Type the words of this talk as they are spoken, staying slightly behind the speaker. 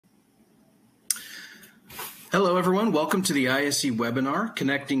Hello, everyone. Welcome to the ISE webinar,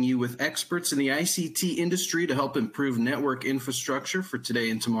 connecting you with experts in the ICT industry to help improve network infrastructure for today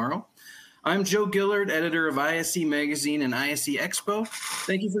and tomorrow. I'm Joe Gillard, editor of ISE Magazine and ISE Expo.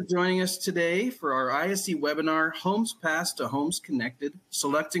 Thank you for joining us today for our ISE webinar, Homes Passed to Homes Connected,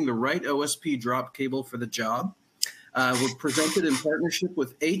 selecting the right OSP drop cable for the job. We're presented in partnership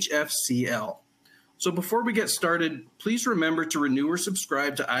with HFCL. So before we get started, please remember to renew or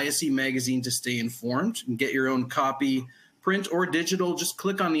subscribe to ISE Magazine to stay informed and get your own copy, print or digital. Just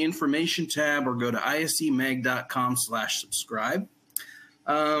click on the information tab or go to isemag.com/subscribe.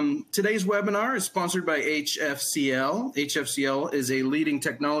 Today's webinar is sponsored by HFCL. HFCL is a leading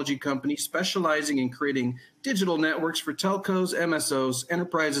technology company specializing in creating digital networks for telcos, MSOs,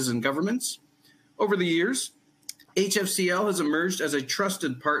 enterprises, and governments. Over the years, HFCL has emerged as a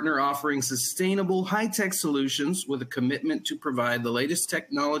trusted partner offering sustainable high-tech solutions with a commitment to provide the latest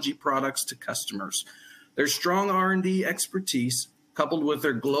technology products to customers. Their strong R&D expertise, coupled with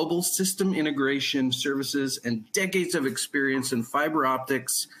their global system integration services and decades of experience in fiber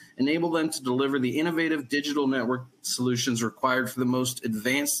optics, enable them to deliver the innovative digital network solutions required for the most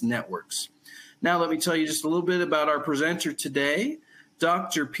advanced networks. Now, let me tell you just a little bit about our presenter today.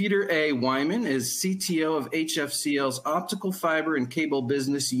 Dr. Peter A. Weimann is CTO of HFCL's Optical Fiber and Cable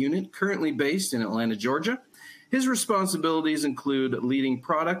Business Unit, currently based in Atlanta, Georgia. His responsibilities include leading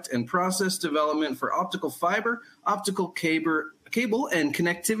product and process development for optical fiber, optical cable, and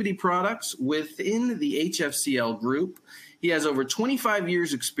connectivity products within the HFCL group. He has over 25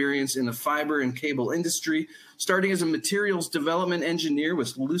 years experience in the fiber and cable industry, starting as a materials development engineer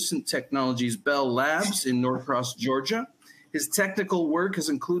with Lucent Technologies Bell Labs in Norcross, Georgia. His technical work has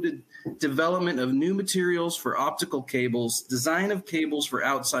included development of new materials for optical cables, design of cables for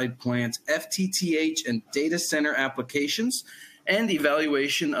outside plant, FTTH and data center applications, and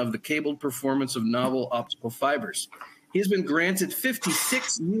evaluation of the cabled performance of novel optical fibers. He has been granted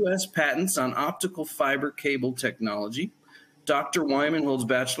 56 U.S. patents on optical fiber cable technology. Dr. Weimann holds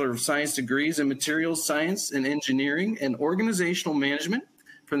Bachelor of Science degrees in Materials Science and Engineering and Organizational Management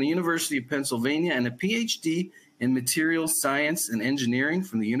from the University of Pennsylvania and a PhD in Materials Science and Engineering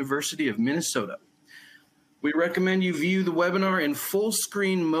from the University of Minnesota. We recommend you view the webinar in full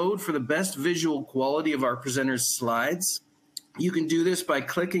screen mode for the best visual quality of our presenters' slides. You can do this by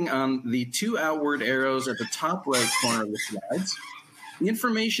clicking on the two outward arrows at the top right corner of the slides. The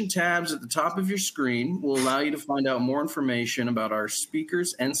information tabs at the top of your screen will allow you to find out more information about our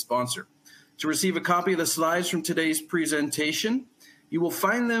speakers and sponsor. To receive a copy of the slides from today's presentation, you will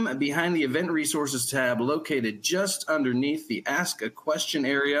find them behind the Event Resources tab located just underneath the Ask a Question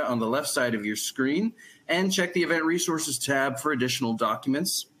area on the left side of your screen, and check the Event Resources tab for additional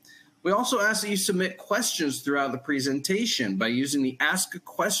documents. We also ask that you submit questions throughout the presentation by using the Ask a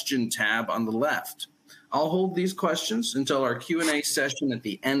Question tab on the left. I'll hold these questions until our Q&A session at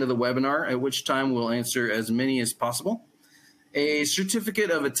the end of the webinar, at which time we'll answer as many as possible. A certificate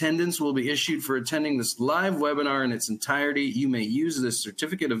of attendance will be issued for attending this live webinar in its entirety. You may use this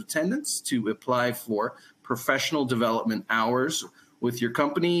certificate of attendance to apply for professional development hours with your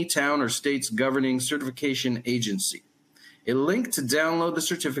company, town, or state's governing certification agency. A link to download the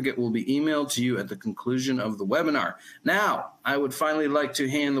certificate will be emailed to you at the conclusion of the webinar. Now, I would finally like to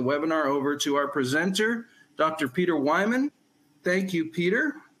hand the webinar over to our presenter, Dr. Peter Weimann. Thank you,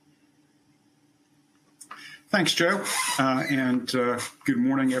 Peter. Thanks, Joe, and good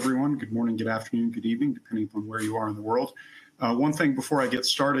morning, everyone. Good morning, good afternoon, good evening, depending upon where you are in the world. One thing before I get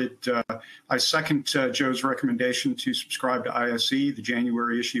started, I second Joe's recommendation to subscribe to ISE. The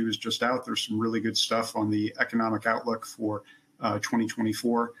January issue is just out. There's some really good stuff on the economic outlook for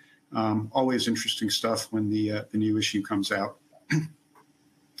 2024. Always interesting stuff when the new issue comes out.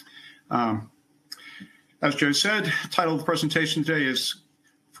 As Joe said, the title of the presentation today is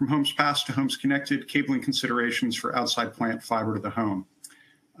From Homes Passed to Homes Connected, Cabling Considerations for Outside Plant Fiber to the Home.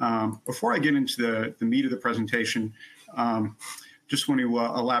 Before I get into the meat of the presentation, just want to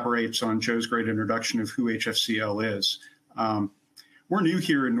elaborate on Joe's great introduction of who HFCL is. We're new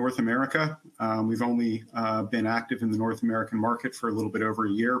here in North America. We've only been active in the North American market for a little bit over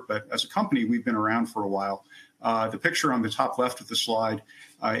a year, but as a company, we've been around for a while. The picture on the top left of the slide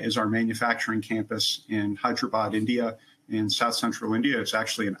is our manufacturing campus in Hyderabad, India, in South Central India. It's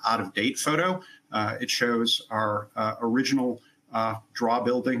actually an out-of-date photo. It shows our original draw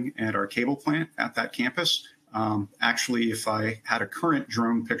building and our cable plant at that campus. Actually, if I had a current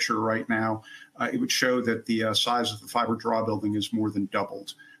drone picture right now, it would show that the size of the fiber draw building is more than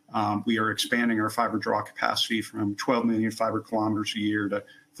doubled. We are expanding our fiber draw capacity from 12 million fiber kilometers a year to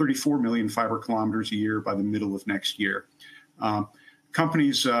 34 million fiber kilometers a year by the middle of next year.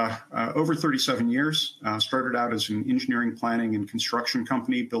 Company's over 37 years, started out as an engineering, planning, and construction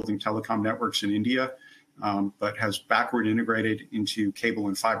company building telecom networks in India, but has backward integrated into cable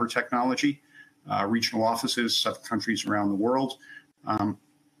and fiber technology, regional offices, 7 countries around the world.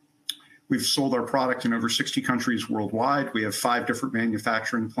 We've sold our product in over 60 countries worldwide. We have 5 different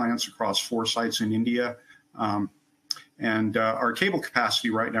manufacturing plants across 4 sites in India. And our cable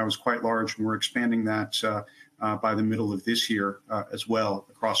capacity right now is quite large, and we're expanding that by the middle of this year as well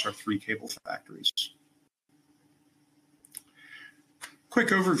across our 3 cable factories. Quick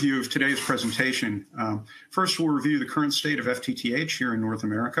overview of today's presentation. First, we'll review the current state of FTTH here in North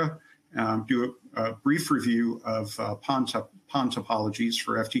America, do a brief review of PON topologies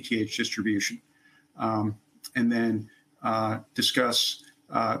for FTTH distribution, and then discuss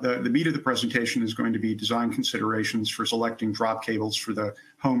the meat of the presentation is going to be design considerations for selecting drop cables for the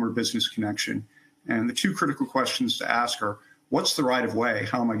home or business connection. And the 2 critical questions to ask are, what's the right of way?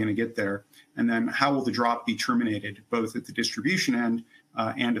 How am I going to get there? And then how will the drop be terminated, both at the distribution end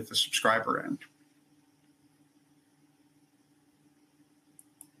and at the subscriber end?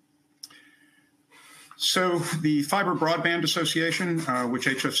 So the Fiber Broadband Association, which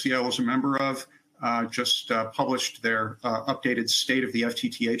HFCL is a member of, just published their updated state of the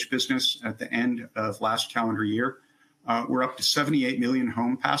FTTH business at the end of last calendar year. We're up to 78 million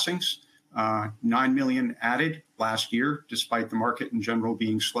home passings, 9 million added last year, despite the market in general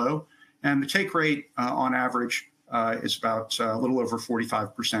being slow. And the take rate on average is about a little over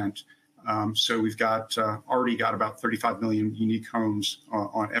 45%. So we've got already got about 35 million unique homes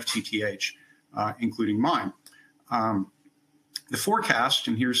on FTTH, including mine. The forecast,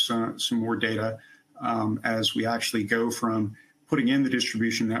 and here's some more data, as we actually go from putting in the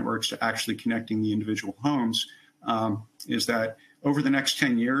distribution networks to actually connecting the individual homes, is that over the next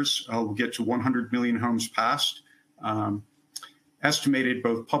 10 years, we'll get to 100 million homes passed. Estimated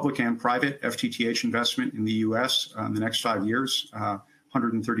both public and private FTTH investment in the U.S. In the next 5 years,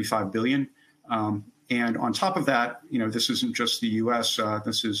 135 billion. And on top of that, this isn't just the U.S.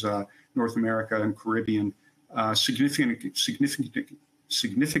 This is North America and Caribbean. Significant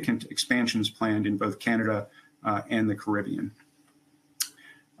expansions planned in both Canada and the Caribbean.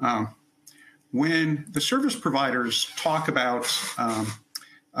 When the service providers talk about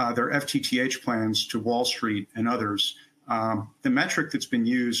their FTTH plans to Wall Street and others, the metric that's been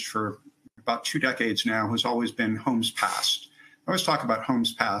used for about 2 decades now has always been homes passed. I always talk about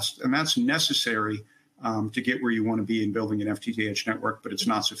homes passed, and that's necessary to get where you want to be in building an FTTH network, but it's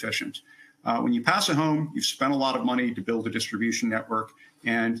not sufficient. When you pass a home, you've spent a lot of money to build a distribution network,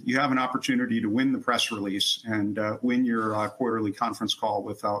 and you have an opportunity to win the press release and win your quarterly conference call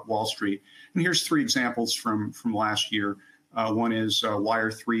with Wall Street. And here's 3 examples from last year. One is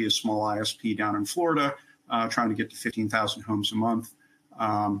Wire 3, a small ISP down in Florida, trying to get to 15,000 homes a month.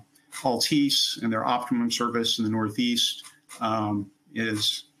 Altice and their Optimum service in the Northeast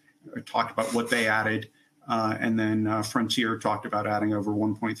is talked about what they added. And then Frontier talked about adding over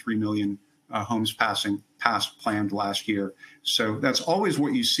 1.3 million homes passed planned last year. So that's always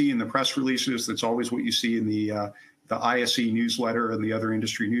what you see in the press releases. That's always what you see in the ISE newsletter and the other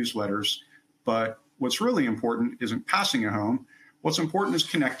industry newsletters. But what's really important isn't passing a home. What's important is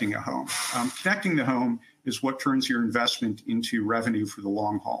connecting a home. Connecting the home is what turns your investment into revenue for the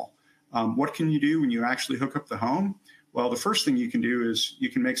long haul. What can you do when you actually hook up the home? Well, the first thing you can do is you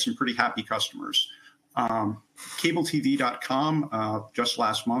can make some pretty happy customers. CableTV.com just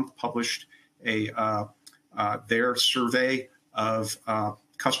last month published their survey of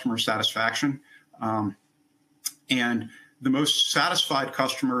customer satisfaction. And the most satisfied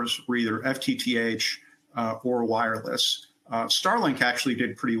customers were either FTTH or wireless. Starlink actually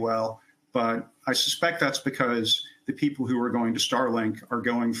did pretty well, but I suspect that's because the people who are going to Starlink are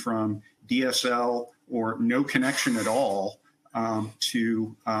going from DSL or no connection at all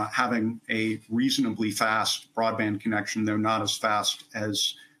to having a reasonably fast broadband connection, though not as fast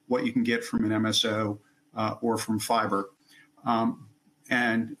as what you can get from an MSO or from fiber.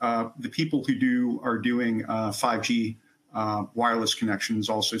 And the people who are doing 5G wireless connections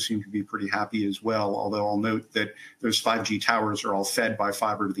also seem to be pretty happy as well, although I'll note that those 5G towers are all fed by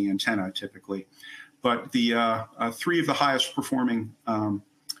fiber to the antenna typically. But the 3 of the highest performing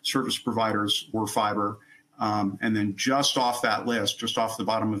service providers were fiber. And then just off that list, just off the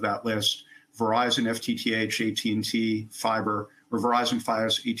bottom of that list, Verizon, FTTH, AT&T, fiber, or Verizon,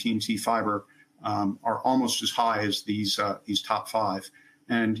 Fios, AT&T, fiber are almost as high as these top 5.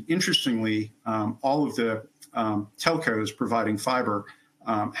 And interestingly, all of the telcos providing fiber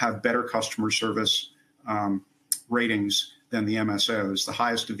have better customer service ratings than the MSOs. The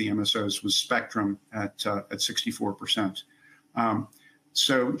highest of the MSOs was Spectrum at 64%.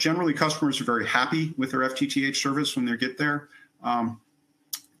 So generally, customers are very happy with their FTTH service when they get there.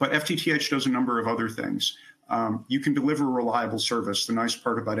 But FTTH does a number of other things. You can deliver reliable service. The nice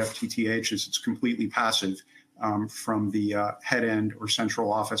part about FTTH is it's completely passive from the head end or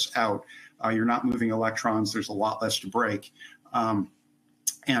central office out. You're not moving electrons. There's a lot less to break.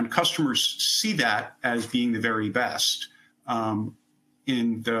 And customers see that as being the very best.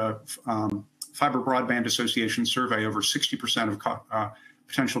 In the Fiber Broadband Association survey, over 60% of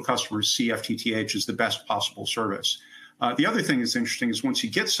potential customers see FTTH as the best possible service. The other thing that's interesting is once you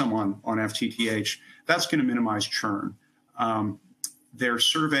get someone on FTTH, that's going to minimize churn. Their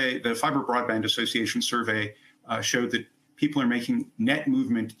survey, the Fiber Broadband Association survey, showed that people are making net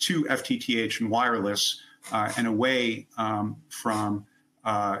movement to FTTH and wireless and away from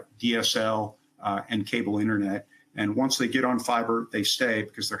DSL and cable internet. And once they get on fiber, they stay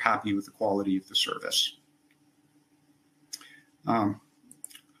because they're happy with the quality of the service. I'll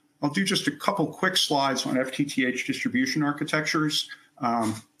do just a couple quick slides on FTTH distribution architectures.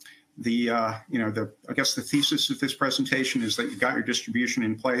 I guess the thesis of this presentation is that you've got your distribution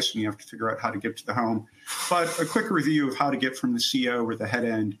in place and you have to figure out how to get to the home. But a quick review of how to get from the CO or the head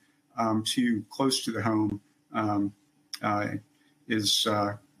end to close to the home is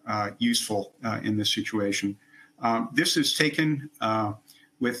useful in this situation. This is taken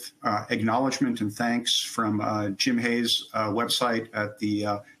with acknowledgement and thanks from Jim Hayes' website at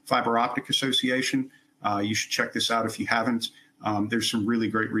the Fiber Optic Association. You should check this out if you haven't. There's some really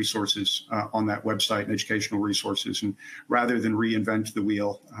great resources on that website and educational resources. And rather than reinvent the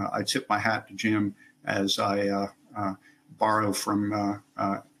wheel, I tip my hat to Jim as I borrow from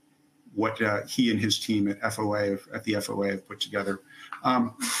what he and his team at the FOA have put together.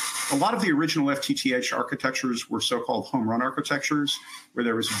 A lot of the original FTTH architectures were so-called home run architectures, where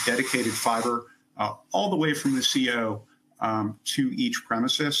there was a dedicated fiber all the way from the CO to each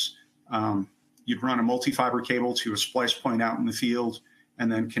premises. You'd run a multi-fiber cable to a splice point out in the field,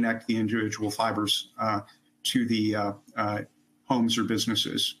 and then connect the individual fibers to the homes or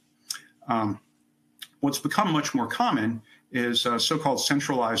businesses. What's become much more common is so-called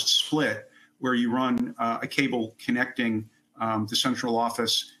centralized split, where you run a cable connecting the central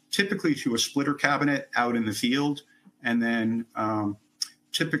office typically to a splitter cabinet out in the field, and then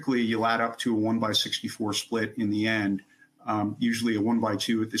typically you'll add up to a 1/64 split in the end, usually a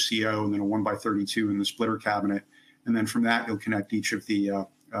 1/2 at the CO and then a 1/32 in the splitter cabinet. And then from that, you'll connect each of the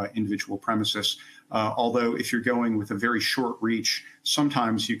individual premises. Although if you're going with a very short reach,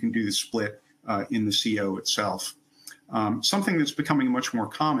 sometimes you can do the split in the CO itself. Something that's becoming much more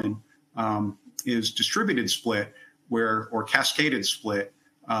common is distributed split, or cascaded split,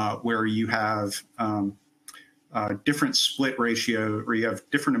 where you have different split ratio, or you have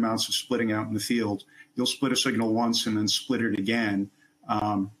different amounts of splitting out in the field. You'll split a signal once and then split it again.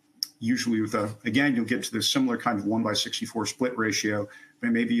 Usually with again, you'll get to the similar kind of 1/64 split ratio,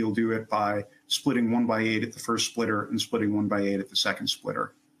 but maybe you'll do it by splitting 1/8 at the first splitter and splitting 1/8 at the second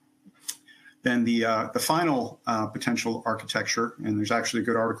splitter. Then the final potential architecture, and there's actually a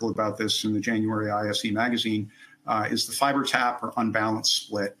good article about this in the January ISE magazine, is the fiber tap or unbalanced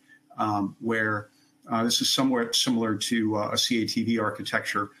split, where this is somewhat similar to a CATV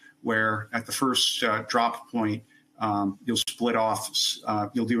architecture, where at the first drop point, you'll split off,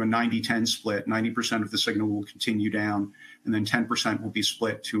 you'll do a 90-10 split. 90% of the signal will continue down, and then 10% will be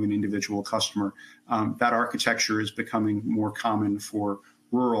split to an individual customer. That architecture is becoming more common for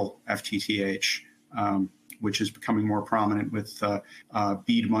rural FTTH, which is becoming more prominent with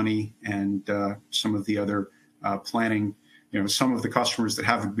BEAD money and some of the other planning. Some of the customers that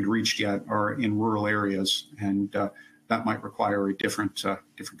haven't been reached yet are in rural areas, and that might require a different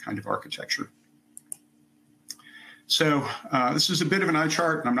kind of architecture. So this is a bit of an eye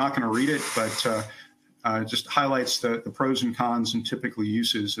chart, and I'm not going to read it, but just highlights the pros and cons and typical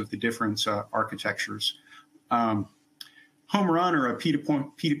uses of the different architectures. Home Run, or a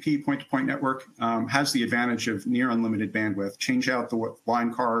P2P point-to-point network, has the advantage of near unlimited bandwidth. Change out the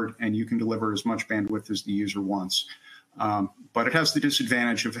line card and you can deliver as much bandwidth as the user wants. But it has the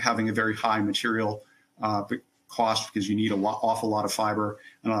disadvantage of having a very high material cost, because you need an awful lot of fiber,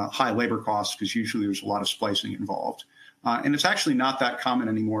 and a high labor cost because usually there's a lot of splicing involved. And it's actually not that common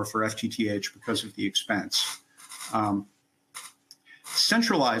anymore for FTTH because of the expense.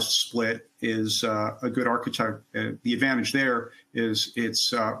 Centralized split is a good architecture. The advantage there is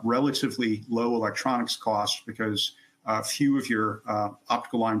it's relatively low electronics cost, because few of your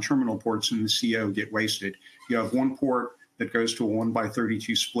optical line terminal ports in the CO get wasted. You have one port that goes to a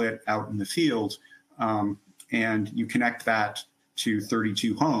 1/32 split out in the field, and you connect that to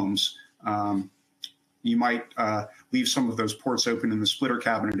 32 homes. You might leave some of those ports open in the splitter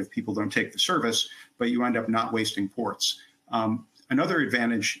cabinet if people don't take the service, but you end up not wasting ports. Another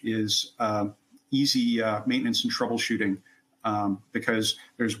advantage is easy maintenance and troubleshooting because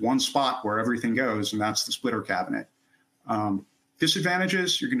there's one spot where everything goes, and that's the splitter cabinet.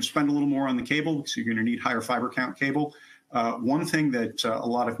 Disadvantages, you're going to spend a little more on the cable, so you're going to need higher fiber count cable. One thing that a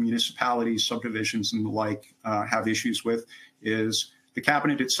lot of municipalities, subdivisions, and the like have issues with is the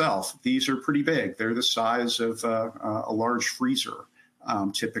cabinet itself. These are pretty big. They're the size of a large freezer,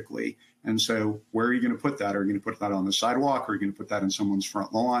 typically. And so where are you going to put that? Are you going to put that on the sidewalk? Or are you going to put that in someone's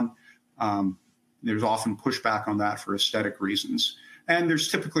front lawn? There's often pushback on that for aesthetic reasons. And there's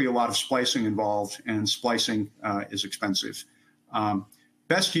typically a lot of splicing involved, and splicing is expensive.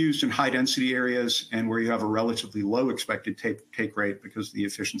 Best used in high-density areas and where you have a relatively low expected take rate because of the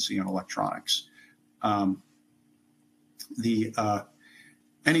efficiency in electronics.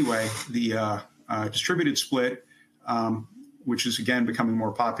 Anyway, the distributed split, which is again becoming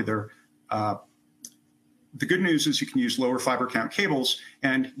more popular, the good news is you can use lower fiber count cables,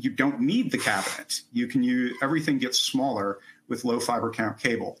 and you don't need the cabinet. You can use, everything gets smaller with low fiber count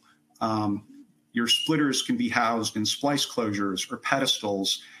cable. Your splitters can be housed in splice closures or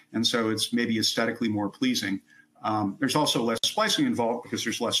pedestals, and so it's maybe aesthetically more pleasing. There's also less splicing involved because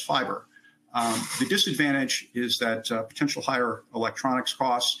there's less fiber. The disadvantage is that potential higher electronics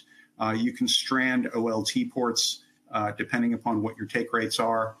cost. You can strand OLT ports depending upon what your take rates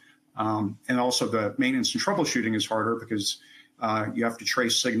are. And also the maintenance and troubleshooting is harder because you have to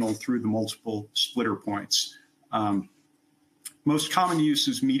trace signal through the multiple splitter points. Most common use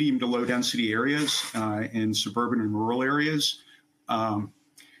is medium to low density areas in suburban and rural areas.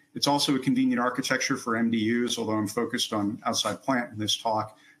 It's also a convenient architecture for MDUs, although I'm focused on outside plant in this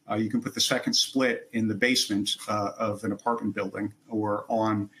talk. You can put the second split in the basement of an apartment building or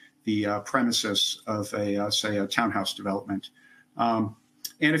on the premises of a, say, a townhouse development. And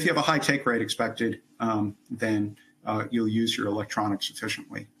if you have a high take rate expected, then you'll use your electronics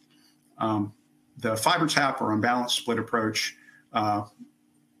efficiently. The fiber tap or unbalanced split approach,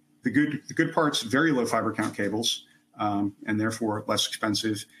 the good part's very low fiber count cables, and therefore less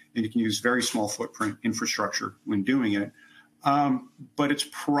expensive, and you can use very small footprint infrastructure when doing it. But it's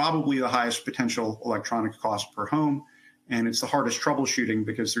probably the highest potential electronic cost per home, and it's the hardest troubleshooting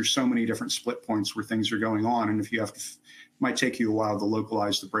because there's so many different split points where things are going on, and if you have to, it might take you a while to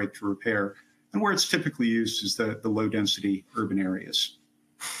localize the break to repair. And where it's typically used is the low density urban areas,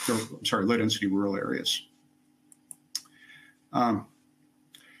 or, I'm sorry, low density rural areas.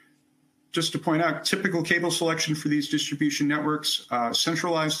 Just to point out, typical cable selection for these distribution networks,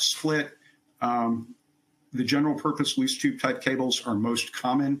 centralized split. The general purpose loose tube type cables are most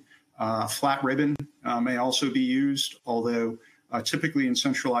common. Flat ribbon may also be used, although typically in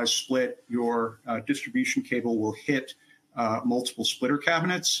centralized split, your distribution cable will hit multiple splitter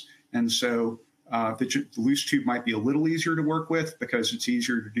cabinets. And so the loose tube might be a little easier to work with because it's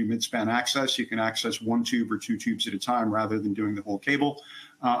easier to do mid-span access. You can access one tube or two tubes at a time rather than doing the whole cable.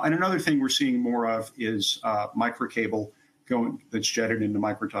 And another thing we're seeing more of is micro cable that's jetted into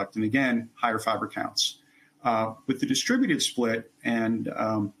microduct. And again, higher fiber counts. With the distributed split and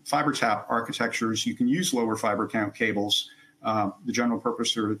fiber tap architectures, you can use lower fiber count cables. The general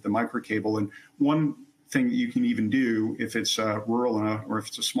purpose are the micro cable. And one thing that you can even do if it's rural enough, or if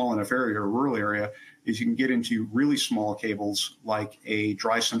it's a small enough area or rural area, is you can get into really small cables like a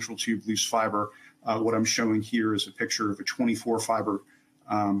dry central tube loose fiber. What I'm showing here is a picture of a 24 fiber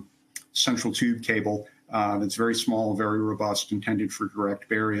central tube cable that's very small, very robust, intended for direct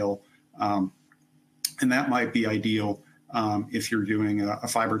burial. And that might be ideal if you're doing a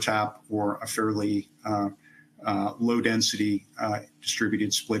fiber tap or a fairly low density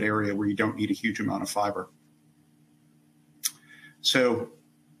distributed split area where you don't need a huge amount of fiber. So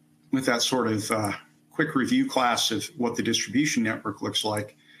with that sort of quick review class of what the distribution network looks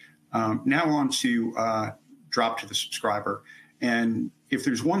like, now on to drop to the subscriber. And if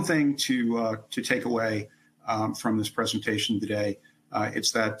there's one thing to take away from this presentation today,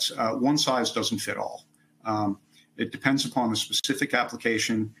 it's that one size doesn't fit all. It depends upon the specific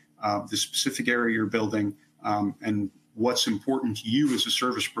application, the specific area you're building, and what's important to you as a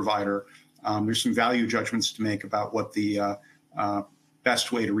service provider. There's some value judgments to make about what the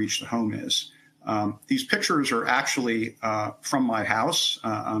best way to reach the home is. These pictures are actually from my house.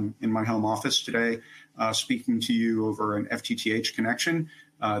 I'm in my home office today, speaking to you over an FTTH connection.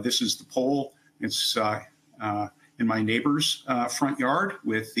 This is the pole. It's in my neighbor's front yard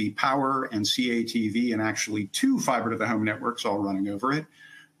with the power and CATV and actually two fiber to the home networks all running over it.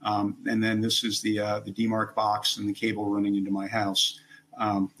 And then this is the DMARC box and the cable running into my house.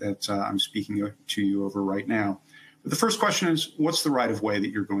 that I'm speaking to you over right now. But the first question is, what's the right of way that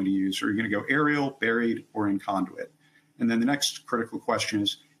you're going to use? Are you going to go aerial, buried, or in conduit? And then the next critical question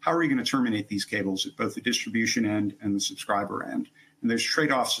is, how are you going to terminate these cables at both the distribution end and the subscriber end? And there's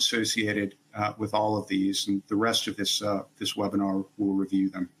trade-offs associated with all of these, and the rest of this webinar will review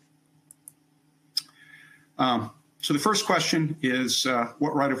them. So the first question is,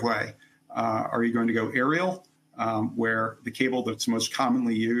 what right of way? Are you going to go aerial, where the cable that's most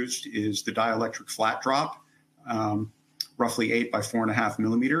commonly used is the dielectric flat drop, roughly 8 by 4.5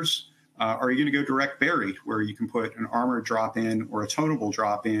 millimeters? Are you going to go direct buried, where you can put an armored drop in or a tonable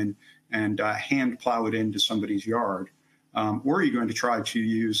drop in and hand plow it into somebody's yard? Or are you going to try to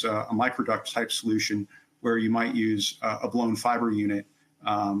use a microduct type solution where you might use a blown fiber unit?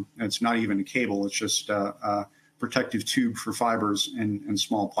 It's not even a cable, it's just a protective tube for fibers and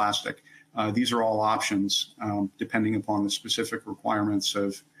small plastic. These are all options depending upon the specific requirements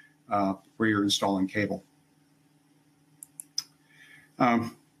of where you're installing cable.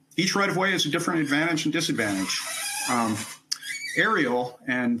 Each right-of-way has a different advantage and disadvantage. Aerial,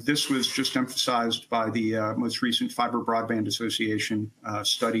 and this was just emphasized by the most recent Fiber Broadband Association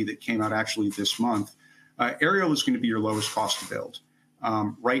study that came out actually this month, aerial is going to be your lowest cost to build.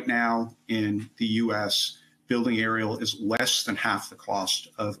 Right now in the US, building aerial is less than half the cost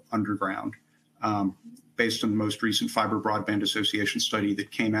of underground, based on the most recent Fiber Broadband Association study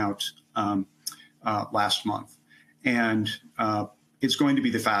that came out last month. And it's going to be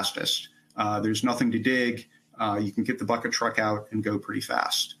the fastest. There's nothing to dig. You can get the bucket truck out and go pretty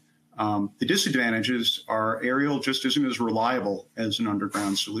fast. The disadvantages are aerial just isn't as reliable as an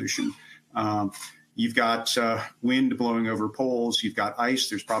underground solution. You've got wind blowing over poles. You've got ice.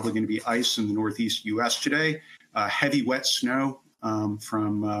 There's probably going to be ice in the Northeast US today. Heavy wet snow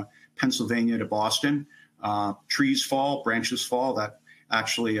from Pennsylvania to Boston. Trees fall, branches fall. That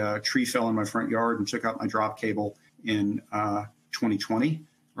actually a tree fell in my front yard and took out my drop cable in 2020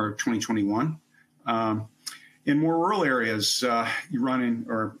 or 2021. In more rural areas, you run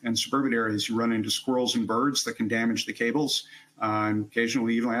in, and suburban areas, you run into squirrels and birds that can damage the cables. And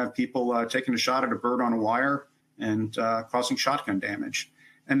occasionally, you even have people taking a shot at a bird on a wire and causing shotgun damage.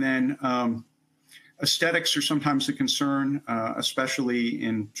 And then aesthetics are sometimes a concern, especially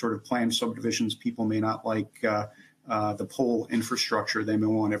in sort of planned subdivisions. People may not like the pole infrastructure. They may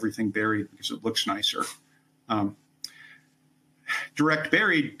want everything buried because it looks nicer. Direct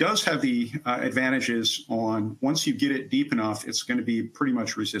buried does have the advantages on once you get it deep enough, it's going to be pretty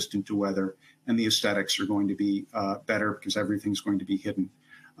much resistant to weather, and the aesthetics are going to be better because everything's going to be hidden.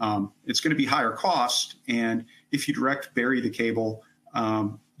 It's going to be higher cost, and if you direct bury the cable,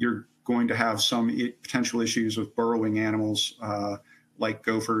 you're going to have some potential issues with burrowing animals like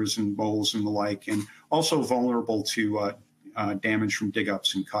gophers and moles and the like, and also vulnerable to damage from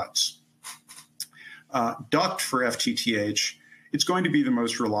dig-ups and cuts. Duct for FTTH, it's going to be the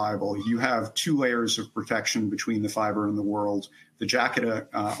most reliable. You have 2 layers of protection between the fiber and the world, the jacket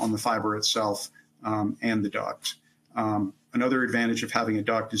on the fiber itself and the duct. Another advantage of having a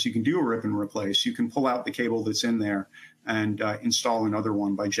duct is you can do a rip and replace. You can pull out the cable that's in there and install another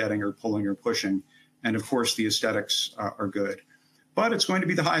one by jetting or pulling or pushing. And of course, the aesthetics are good. But it's going to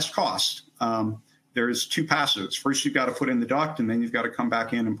be the highest cost. There's 2 passes. First, you've got to put in the duct, and then you've got to come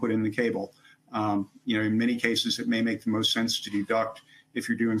back in and put in the cable. In many cases, it may make the most sense to do duct if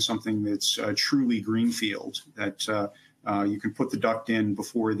you're doing something that's truly greenfield, that you can put the duct in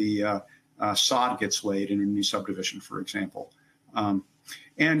before the sod gets laid in a new subdivision, for example. And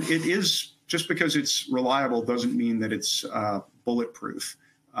it is, just because it's reliable doesn't mean that it's bulletproof.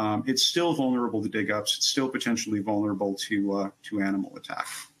 It's still vulnerable to dig-ups. It's still potentially vulnerable to animal attack.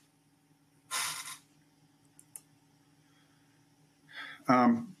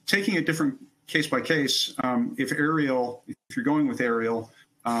 Taking a different case by case, if you're going with aerial,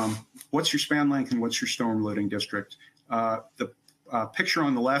 what's your span length and what's your storm loading district? The picture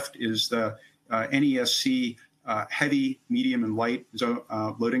on the left is the NESC heavy, medium, and light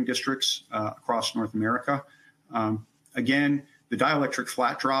loading districts across North America. Again, the dielectric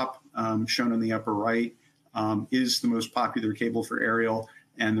flat drop shown on the upper right is the most popular cable for aerial,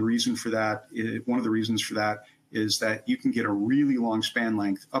 and the reason for that, one of the reasons for that, is that you can get a really long span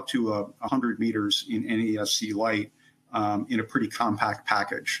length, up to 100 meters in NESC light, in a pretty compact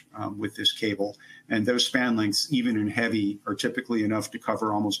package with this cable. And those span lengths, even in heavy, are typically enough to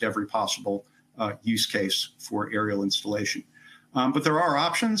cover almost every possible use case for aerial installation. But there are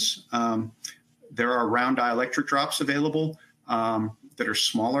options. There are round dielectric drops available that are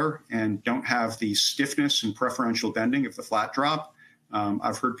smaller and don't have the stiffness and preferential bending of the flat drop.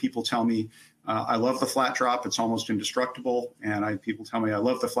 I've heard people tell me I love the flat drop. It's almost indestructible. And people tell me I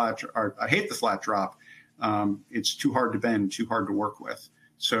love the flat, or I hate the flat drop. It's too hard to bend, too hard to work with.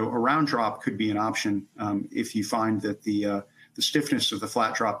 So a round drop could be an option if you find that the stiffness of the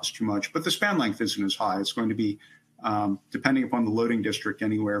flat drop is too much, but the span length isn't as high. It's going to be, depending upon the loading district,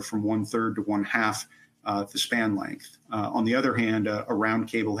 anywhere from 1/3 to 1/2 the span length. On the other hand, a round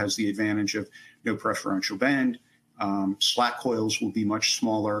cable has the advantage of no preferential bend. Slack coils will be much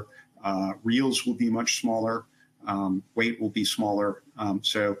smaller. Reels will be much smaller. Weight will be smaller.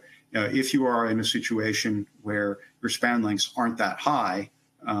 So if you are in a situation where your span lengths aren't that high,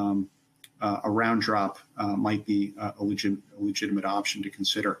 a round drop might be a legitimate option to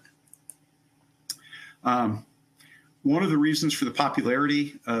consider. One of the reasons for the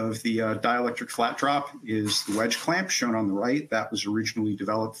popularity of the dielectric flat drop is the wedge clamp shown on the right. That was originally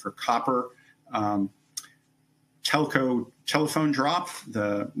developed for copper telephone drop,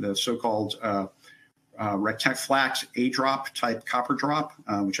 the so-called flat A-drop type copper drop,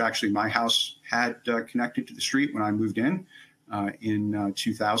 which actually my house had connected to the street when I moved in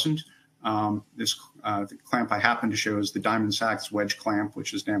 2000. The clamp I happen to show is the Diamond Sachs wedge clamp,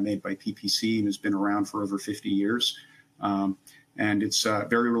 which is now made by PPC and has been around for over 50 years. And it's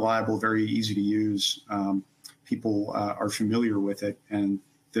very reliable, very easy to use. People are familiar with it, and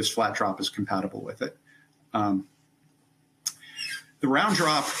this flat drop is compatible with it. The round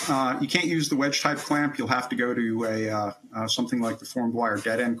drop, you can't use the wedge type clamp. You'll have to go to something like the formed wire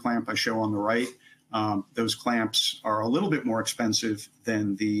dead end clamp I show on the right. Those clamps are a little bit more expensive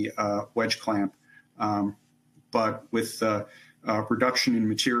than the wedge clamp, but with the reduction in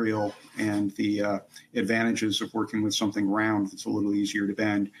material and the advantages of working with something round that's a little easier to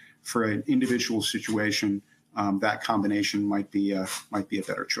bend, for an individual situation, that combination might be a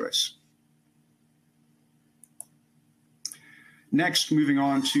better choice. Next, moving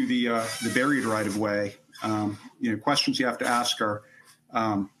on to the buried right-of-way, questions you have to ask are,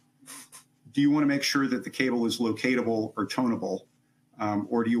 do you want to make sure that the cable is locatable or tonable,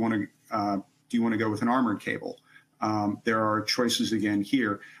 or do you want to go with an armored cable? There are choices again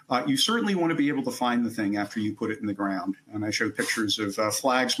here. You certainly want to be able to find the thing after you put it in the ground. And I showed pictures of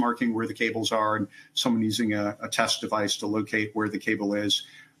flags marking where the cables are and someone using a test device to locate where the cable is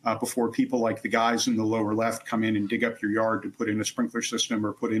before people like the guys in the lower left come in and dig up your yard to put in a sprinkler system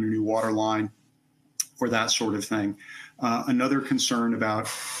or put in a new water line or that sort of thing. Another concern about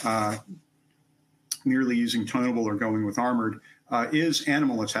merely using tonable or going with armored is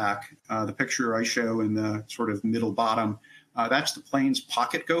animal attack. The picture I show in the sort of middle bottom, that's the Plains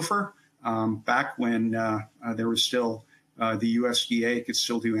pocket gopher. Back when there was still the USDA could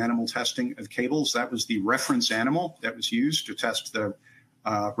still do animal testing of cables, that was the reference animal that was used to test the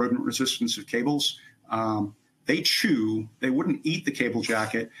rodent resistance of cables. They chew, they wouldn't eat the cable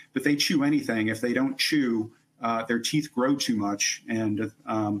jacket, but they chew anything. If they don't chew, their teeth grow too much and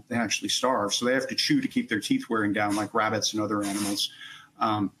they actually starve. So they have to chew to keep their teeth wearing down, like rabbits and other animals.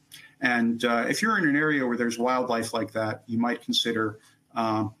 If you're in an area where there's wildlife like that, you might consider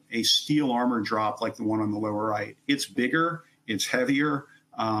a steel armor drop like the one on the lower right. It's bigger, it's heavier,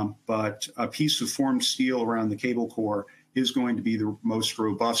 but a piece of formed steel around the cable core is going to be the most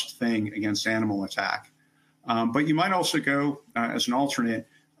robust thing against animal attack. But you might also go as an alternate.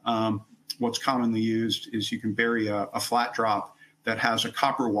 What's commonly used is you can bury a flat drop that has a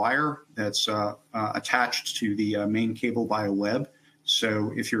copper wire that's attached to the main cable by a web.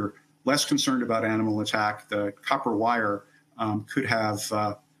 So if you're less concerned about animal attack, the copper wire could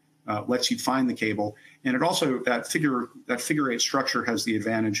have lets you find the cable. And it also, that figure eight structure has the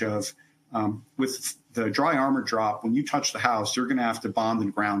advantage of with the dry armor drop, when you touch the house, you're going to have to bond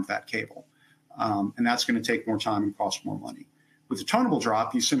and ground that cable. And that's going to take more time and cost more money. With the tonable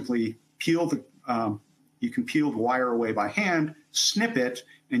drop, you simply peel you can peel the wire away by hand, snip it,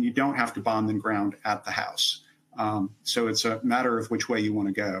 and you don't have to bond and ground at the house. So it's a matter of which way you want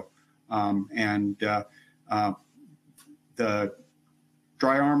to go. The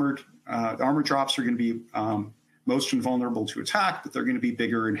dry armored armor drops are going to be most invulnerable to attack, but they're going to be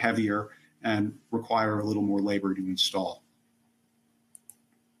bigger and heavier and require a little more labor to install.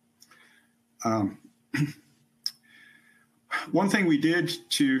 One thing we did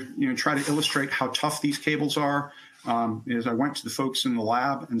to try to illustrate how tough these cables are is I went to the folks in the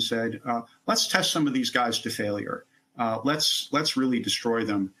lab and said, let's test some of these guys to failure. Let's really destroy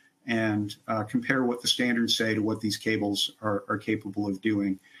them and compare what the standards say to what these cables are capable of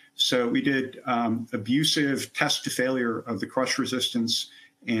doing. So we did abusive test to failure of the crush resistance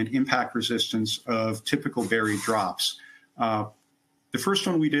and impact resistance of typical buried drops. The first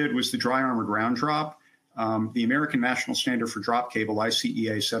one we did was the dry armor ground drop. The American National Standard for Drop Cable,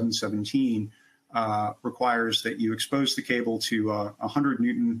 ICEA 717, requires that you expose the cable to 100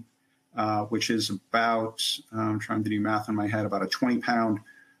 Newton, which is about, I'm trying to do math in my head, about a 20-pound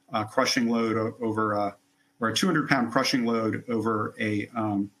crushing load over, or a 200-pound crushing load over a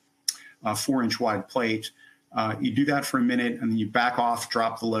 4-inch wide plate. You do that for a minute, and then you back off,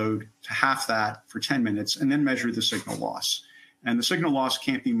 drop the load to half that for 10 minutes, and then measure the signal loss. And the signal loss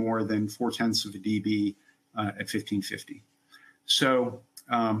can't be more than 0.4 of a dB at 1550. So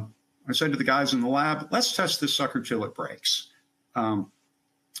I said to the guys in the lab, let's test this sucker till it breaks.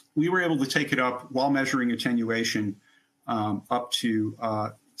 We were able to take it up while measuring attenuation up to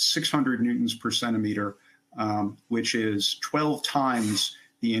 600 newtons per centimeter, which is 12 times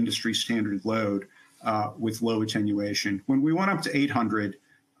the industry standard load with low attenuation. When we went up to 800,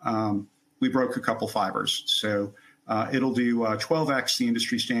 we broke a couple fibers. So it'll do 12x the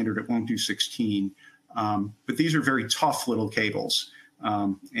industry standard. It won't do 16. But these are very tough little cables.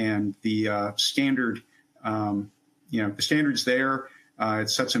 And the standard, the standard's there.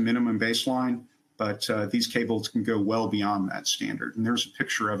 It sets a minimum baseline, but these cables can go well beyond that standard. And there's a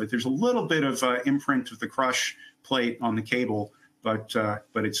picture of it. There's a little bit of imprint of the crush plate on the cable, but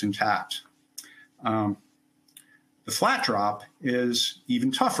it's intact. The flat drop is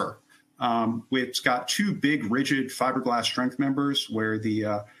even tougher. It's got two big rigid fiberglass strength members where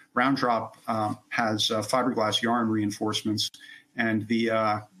the round drop has fiberglass yarn reinforcements, and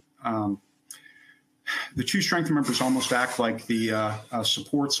the two strength members almost act like the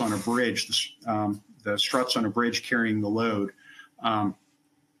supports on a bridge, the struts on a bridge carrying the load.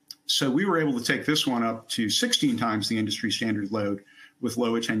 So we were able to take this one up to 16 times the industry standard load with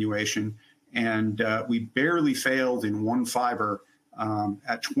low attenuation, and we barely failed in one fiber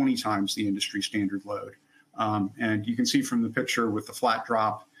at 20 times the industry standard load. And you can see from the picture with the flat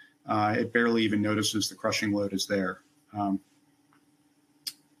drop, it barely even notices the crushing load is there.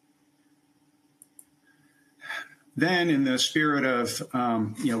 Then in the spirit of,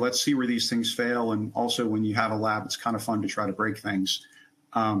 let's see where these things fail, and also when you have a lab, it's kind of fun to try to break things.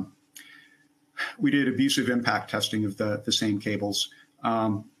 We did abusive impact testing of the same cables.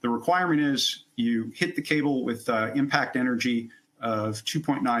 The requirement is you hit the cable with impact energy of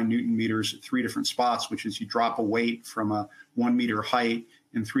 2.9 Newton meters at 3 different spots, which is you drop a weight from a 1 meter height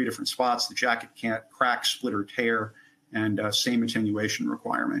in 3 different spots. The jacket can't crack, split, or tear, and same attenuation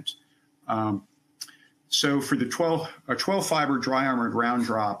requirement. So for the 12 fiber dry armored round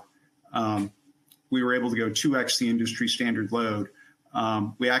drop, we were able to go 2x the industry standard load.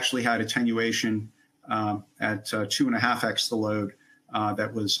 We actually had attenuation at 2.5x the load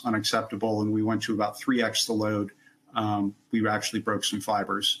that was unacceptable, and we went to about 3x the load. We actually broke some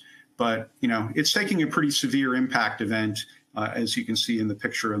fibers. But, it's taking a pretty severe impact event, as you can see in the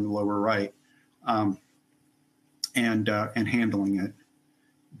picture in the lower right, and handling it.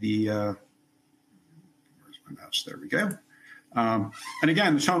 Where's my mouse? There we go. And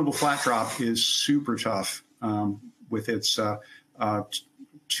again, the tonable flat drop is super tough with its 2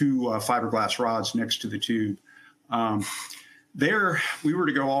 fiberglass rods next to the tube. There, we were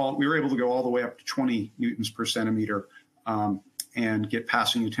able to go all the way up to 20 newtons per centimeter and get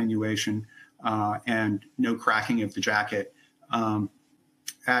passing attenuation and no cracking of the jacket.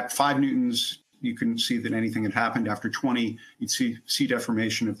 At 5 newtons, you couldn't see that anything had happened. After 20, you'd see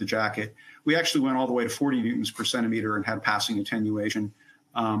deformation of the jacket. We actually went all the way to 40 newtons per centimeter and had passing attenuation,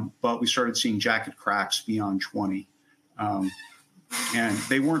 but we started seeing jacket cracks beyond 20. And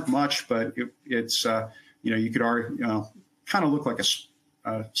they weren't much, but it's you could argue, kind of look like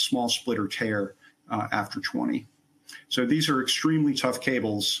a small split or tear after 20. So these are extremely tough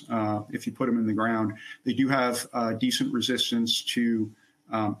cables if you put them in the ground. They do have decent resistance to,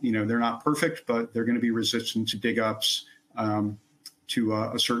 they're not perfect, but they're going to be resistant to dig-ups to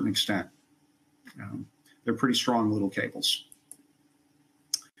a certain extent. They're pretty strong little cables.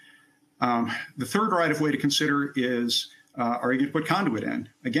 The third right-of-way to consider is, are you going to put conduit in?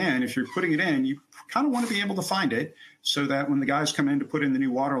 Again, if you're putting it in, you kind of want to be able to find it so that when the guys come in to put in the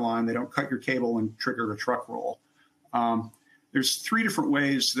new water line, they don't cut your cable and trigger a truck roll. There's 3 different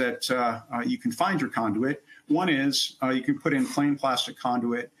ways that you can find your conduit. One is you can put in plain plastic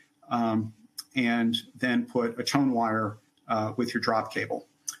conduit and then put a tone wire with your drop cable.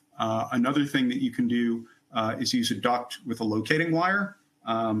 Another thing that you can do is use a duct with a locating wire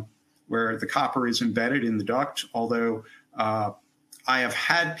where the copper is embedded in the duct, although I have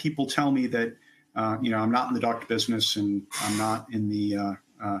had people tell me that, I'm not in the duct business and I'm not in the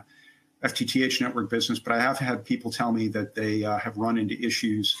FTTH network business, but I have had people tell me that they have run into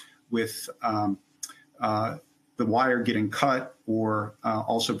issues with the wire getting cut or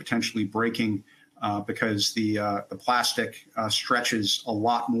also potentially breaking because the plastic stretches a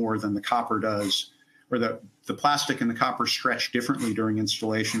lot more than the copper does, or the plastic and the copper stretch differently during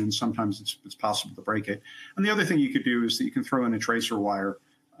installation, and sometimes it's possible to break it. And the other thing you could do is that you can throw in a tracer wire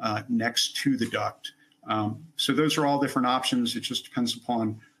next to the duct. So those are all different options. It just depends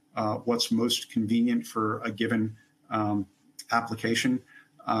upon what's most convenient for a given application.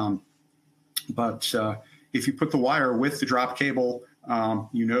 But if you put the wire with the drop cable,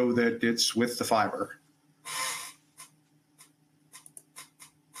 you know that it's with the fiber.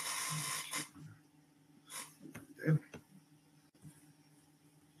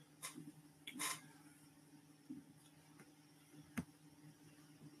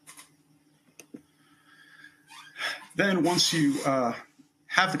 Then once you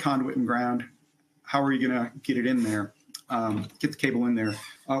have the conduit in ground, how are you going to get it in there? Get the cable in there.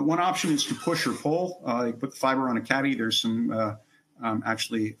 One option is to push or pull. You put the fiber on a caddy. There's some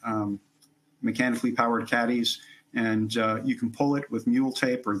actually mechanically powered caddies, and you can pull it with mule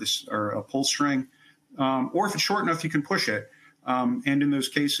tape or a pull string, or if it's short enough, you can push it. And in those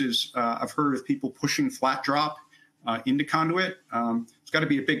cases, I've heard of people pushing flat drop into conduit. It's got to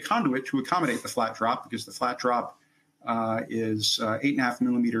be a big conduit to accommodate the flat drop, because the flat drop is 8.5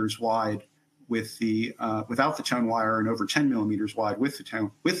 millimeters wide with the without the tone wire, and over 10 millimeters wide with the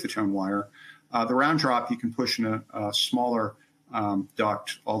tone wire. The round drop you can push in a smaller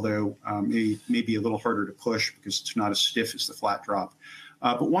duct, although maybe a little harder to push because it's not as stiff as the flat drop.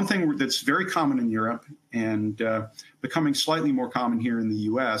 But one thing that's very common in Europe and becoming slightly more common here in the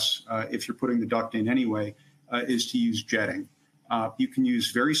US, if you're putting the duct in anyway, is to use jetting. You can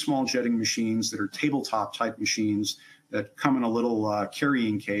use very small jetting machines that are tabletop type machines that come in a little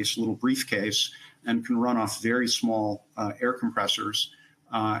carrying case, a little briefcase, and can run off very small air compressors.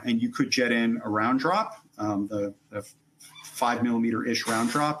 And you could jet in a round drop, the 5 millimeter-ish round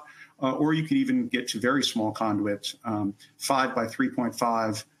drop, or you could even get to very small conduit, 5 by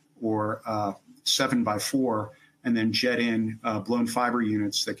 3.5 or 7 by 4, and then jet in blown fiber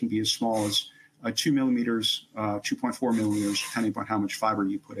units that can be as small as 2 millimeters, 2.4 millimeters, depending upon how much fiber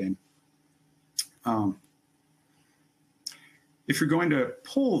you put in. If you're going to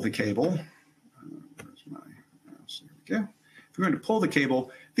pull the cable, where's my mouse? There we go. If you're going to pull the cable,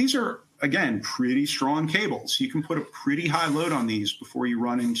 these are, again, pretty strong cables. You can put a pretty high load on these before you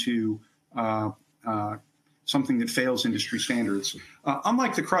run into something that fails industry standards.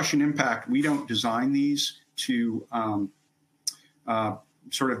 Unlike the crush and impact, we don't design these to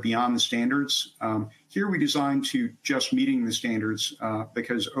sort of beyond the standards. Here we design to just meeting the standards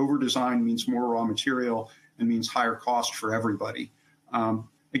because over-design means more raw material and means higher cost for everybody.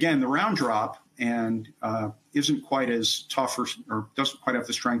 Again, the round drop and isn't quite as tough or doesn't quite have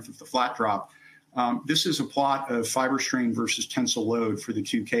the strength of the flat drop. This is a plot of fiber strain versus tensile load for the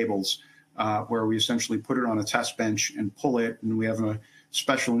two cables, where we essentially put it on a test bench and pull it, and we have a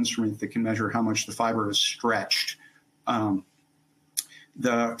special instrument that can measure how much the fiber is stretched.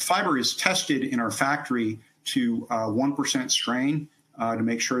 The fiber is tested in our factory to 1% strain to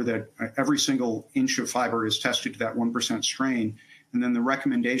make sure that every single inch of fiber is tested to that 1% strain. And then the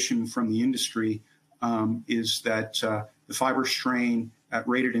recommendation from the industry is that the fiber strain at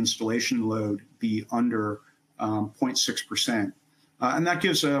rated installation load be under 0.6%. And that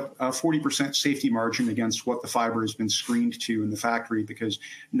gives a 40% safety margin against what the fiber has been screened to in the factory, because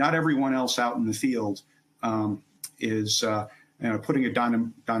not everyone else out in the field is putting a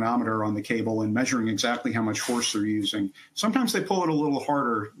dynamometer on the cable and measuring exactly how much force they're using. Sometimes they pull it a little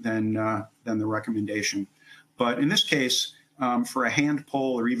harder than the recommendation. But in this case, for a hand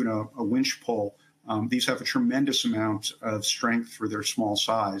pull or even a winch pull, these have a tremendous amount of strength for their small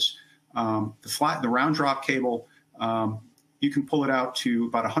size. The round drop cable, you can pull it out to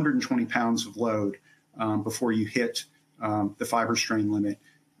about 120 pounds of load before you hit the fiber strain limit.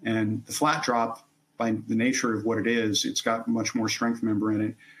 And the flat drop, by the nature of what it is, it's got much more strength member in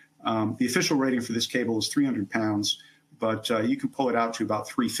it. The official rating for this cable is 300 pounds, but you can pull it out to about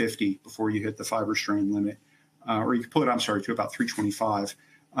 350 before you hit the fiber strain limit. Or you can pull it, to about 325.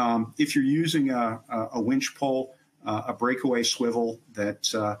 If you're using a winch pull, a breakaway swivel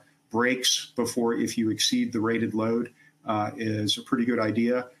that breaks if you exceed the rated load is a pretty good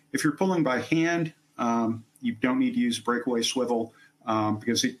idea. If you're pulling by hand, you don't need to use a breakaway swivel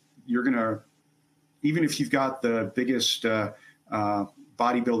because you're going to, even if you've got the biggest bodybuilder,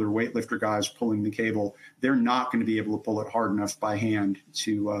 weightlifter guys pulling the cable, they're not going to be able to pull it hard enough by hand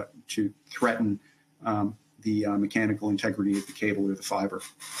to threaten the mechanical integrity of the cable or the fiber.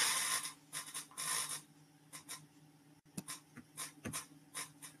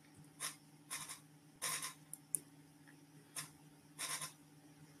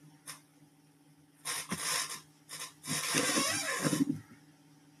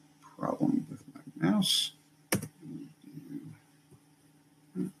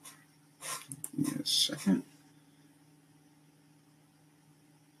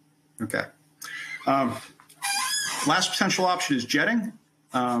 Okay. Last potential option is jetting.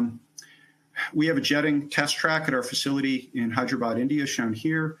 We have a jetting test track at our facility in Hyderabad, India, shown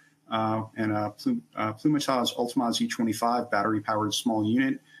here, and a Plumataz Ultimaz E25 battery-powered small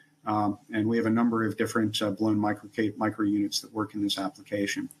unit. And we have a number of different blown micro units that work in this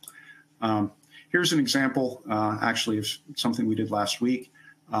application. Here's an example, actually, of something we did last week.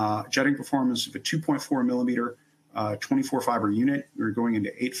 Jetting performance of a 2.4 millimeter 24 fiber unit. We're going into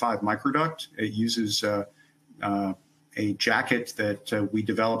 8.5 microduct. It uses a jacket that we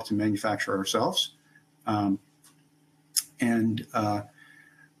developed and manufacture ourselves.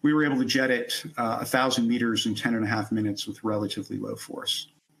 We were able to jet it 1,000 meters in 10.5 minutes with relatively low force.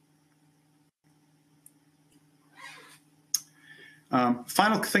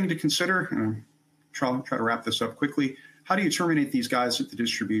 Final thing to consider, and I'll try to wrap this up quickly. How do you terminate these guys at the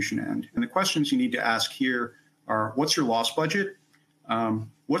distribution end? And the questions you need to ask here are, what's your loss budget?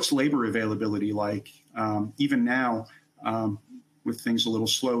 What's labor availability like? Even now, with things a little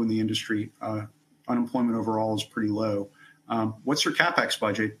slow in the industry, unemployment overall is pretty low. What's your CapEx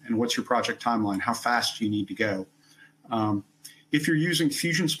budget, and what's your project timeline? How fast do you need to go? If you're using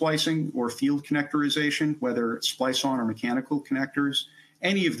fusion splicing or field connectorization, whether it's splice-on or mechanical connectors,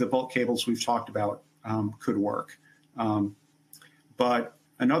 any of the bulk cables we've talked about could work. But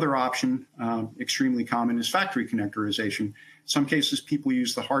another option, extremely common, is factory connectorization. In some cases, people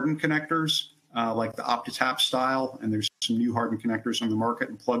use the hardened connectors, like the OptiTap style, and there's some new hardened connectors on the market,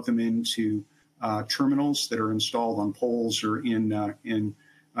 and plug them into terminals that are installed on poles or in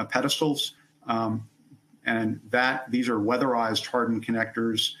pedestals. And these are weatherized hardened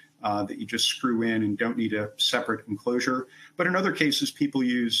connectors that you just screw in and don't need a separate enclosure. But in other cases, people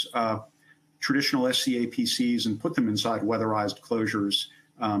use traditional SCAPCs and put them inside weatherized closures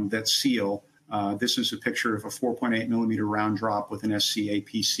that seal. This is a picture of a 4.8 millimeter round drop with an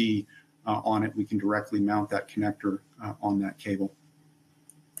SCAPC on it. We can directly mount that connector on that cable.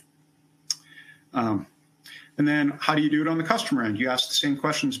 And then how do you do it on the customer end? You ask the same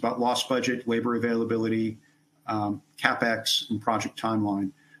questions about loss budget, labor availability, CapEx, and project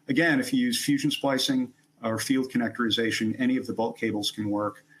timeline. Again, if you use fusion splicing or field connectorization, any of the bulk cables can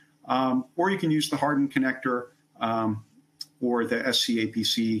work. Or you can use the hardened connector or the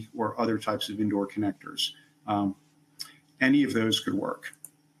SCAPC or other types of indoor connectors. Any of those could work.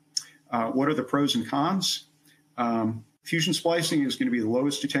 What are the pros and cons? Fusion splicing is going to be the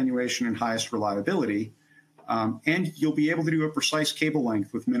lowest attenuation and highest reliability. And you'll be able to do a precise cable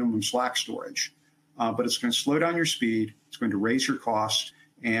length with minimum slack storage. But it's going to slow down your speed, it's going to raise your cost,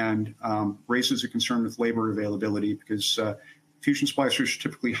 and raises a concern with labor availability because fusion splicers are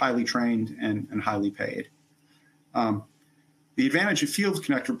typically highly trained and highly paid. The advantage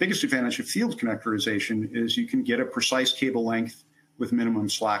of biggest advantage of field connectorization is you can get a precise cable length with minimum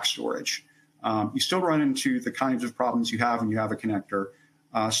slack storage. You still run into the kinds of problems you have when you have a connector.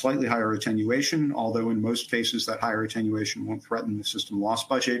 Slightly higher attenuation, although in most cases that higher attenuation won't threaten the system loss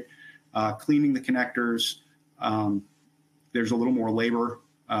budget. Cleaning the connectors, there's a little more labor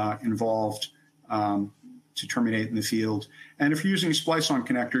involved to terminate in the field. And if you're using a splice-on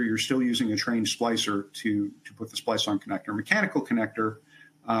connector, you're still using a trained splicer to put the splice-on connector. Mechanical connector,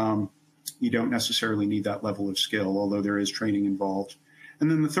 you don't necessarily need that level of skill, although there is training involved. And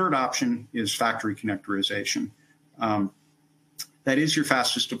then the third option is factory connectorization. That is your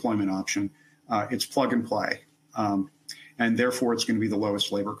fastest deployment option. It's plug and play, and therefore it's going to be the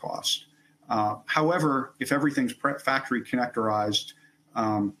lowest labor cost. However, if everything's factory connectorized,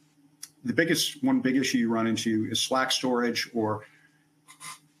 one big issue you run into is slack storage, or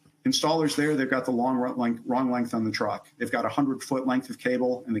installers there, they've got the wrong length on the truck. They've got a 100-foot length of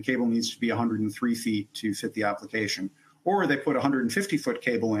cable, and the cable needs to be 103 feet to fit the application. Or they put a 150-foot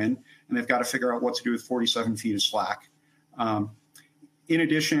cable in, and they've got to figure out what to do with 47 feet of slack. In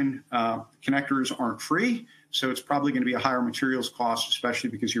addition, connectors aren't free, so it's probably going to be a higher materials cost, especially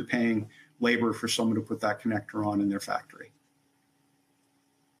because you're paying labor for someone to put that connector on in their factory.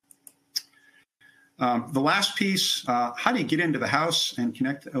 The last piece, how do you get into the house and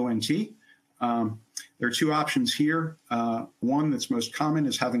connect the ONT? There are two options here. One that's most common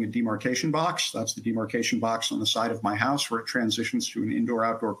is having a demarcation box. That's the demarcation box on the side of my house where it transitions to an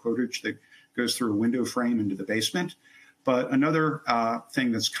indoor-outdoor cordage that goes through a window frame into the basement. But another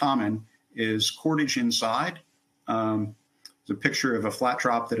thing that's common is cordage inside. It's a picture of a flat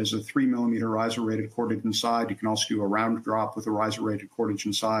drop that has a 3 millimeter riser-rated cordage inside. You can also do a round drop with a riser-rated cordage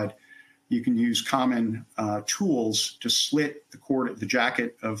inside. You can use common tools to slit the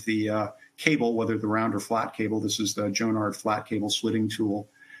jacket of the cable, whether the round or flat cable. This is the Jonard flat cable slitting tool,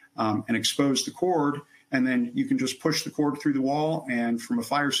 and expose the cord. and then you can just push the cord through the wall. And from a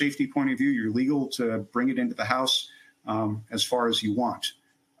fire safety point of view, you're legal to bring it into the house as far as you want.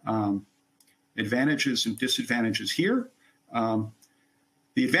 Advantages and disadvantages here.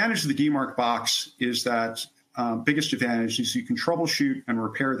 The advantage of the DMARC box is that biggest advantage is you can troubleshoot and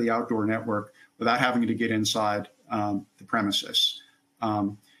repair the outdoor network without having to get inside the premises.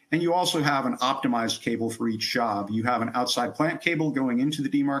 And you also have an optimized cable for each job. You have an outside plant cable going into the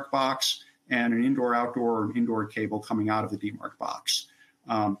DMARC box and an indoor-outdoor or indoor cable coming out of the DMARC box.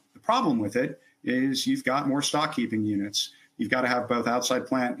 The problem with it is you've got more stock keeping units. You've got to have both outside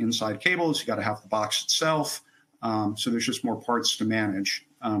plant, inside cables. You've got to have the box itself. So there's just more parts to manage.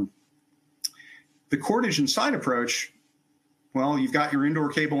 The cordage inside approach, well, you've got your indoor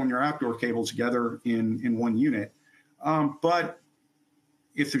cable and your outdoor cable together in one unit. But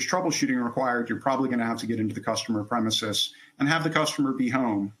if there's troubleshooting required, you're probably going to have to get into the customer premises and have the customer be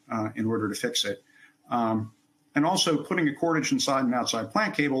home in order to fix it. And also putting a cordage inside an outside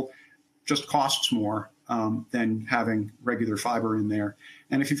plant cable just costs more than having regular fiber in there.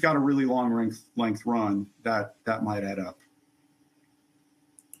 And if you've got a really long length run, that might add up.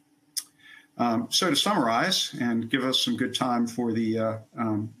 So to summarize and give us some good time for the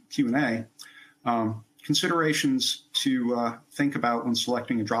Q&A, considerations to think about when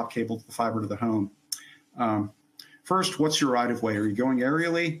selecting a drop cable to the fiber to the home. First, what's your right-of-way? Are you going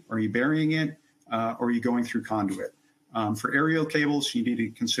aerially? Are you burying it? Or are you going through conduit? For aerial cables, you need to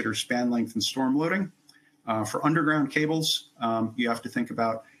consider span length and storm loading. For underground cables, you have to think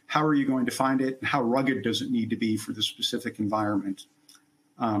about how are you going to find it and how rugged does it need to be for the specific environment.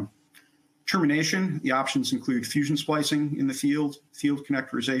 Termination, the options include fusion splicing in the field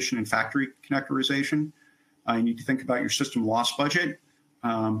connectorization, and factory connectorization. You need to think about your system loss budget,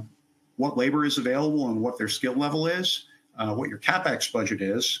 what labor is available and what their skill level is, what your CapEx budget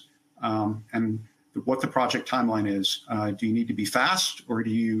is, and what the project timeline is. Do you need to be fast or do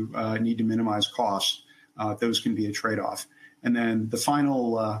you need to minimize costs? Those can be a trade-off. And then the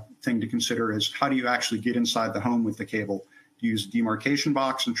final thing to consider is how do you actually get inside the home with the cable? Do you use a demarcation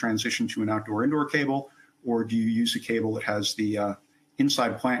box and transition to an outdoor-indoor cable, or do you use a cable that has the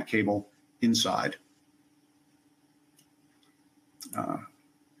inside plant cable inside?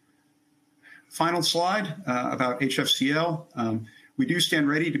 Final slide about HFCL. We do stand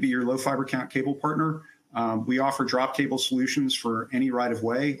ready to be your low fiber count cable partner. We offer drop cable solutions for any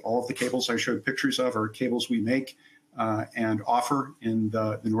right-of-way. All of the cables I showed pictures of are cables we make and offer in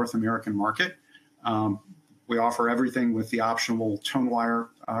the North American market. We offer everything with the optional tone wire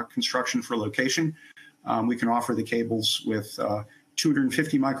construction for location. We can offer the cables with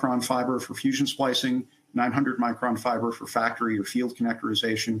 250 micron fiber for fusion splicing, 900 micron fiber for factory or field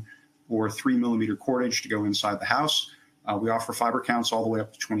connectorization, or 3 millimeter cordage to go inside the house. We offer fiber counts all the way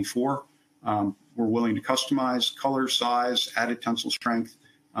up to 24. We're willing to customize color, size, added tensile strength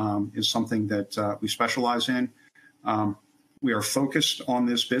is something that we specialize in. We are focused on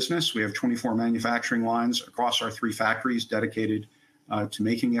this business. We have 24 manufacturing lines across our 3 factories dedicated to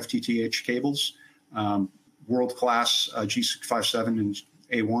making FTTH cables, world-class G657 and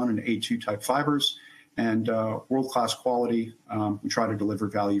A1 and A2 type fibers, and world-class quality. We try to deliver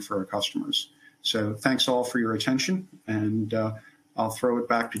value for our customers. So thanks all for your attention, and I'll throw it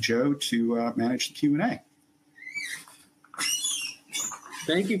back to Joe to manage the Q&A.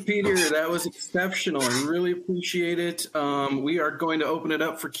 Thank you, Peter. That was exceptional. I really appreciate it. We are going to open it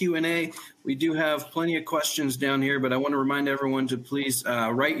up for Q&A. We do have plenty of questions down here, but I want to remind everyone to please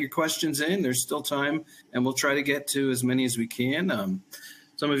write your questions in. There's still time, and we'll try to get to as many as we can.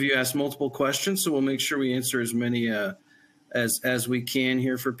 Some of you asked multiple questions, so we'll make sure we answer as many as we can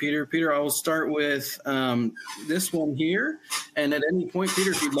here for Peter. Peter, I will start with this one here. And at any point,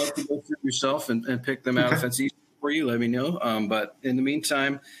 Peter, if you'd like to go through yourself and pick them out, if that's easy for you, let me know. But in the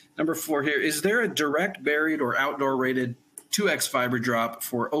meantime, number 4 here, is there a direct buried or outdoor rated 2X fiber drop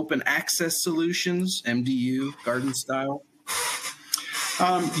for open access solutions, MDU, garden style?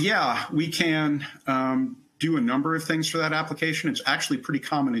 Yeah, we can do a number of things for that application. It's actually pretty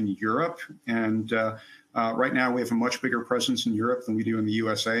common in Europe. And right now we have a much bigger presence in Europe than we do in the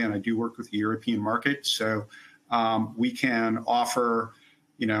USA. And I do work with the European market. So we can offer,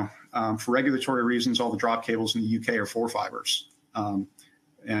 for regulatory reasons, all the drop cables in the UK are 4 fibers.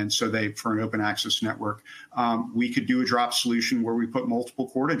 And so for an open access network, we could do a drop solution where we put multiple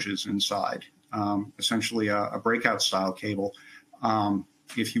cordages inside, essentially a breakout style cable.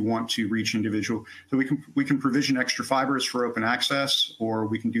 If you want to reach individual, so we can provision extra fibers for open access, or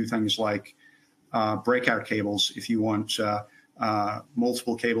we can do things like breakout cables if you want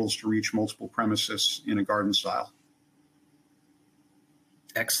multiple cables to reach multiple premises in a garden style.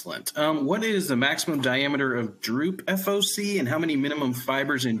 Excellent. What is the maximum diameter of droop FOC and how many minimum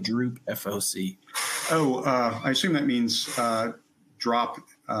fibers in droop FOC? Oh, I assume that means drop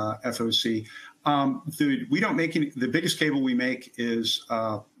FOC. We don't make any, the biggest cable we make is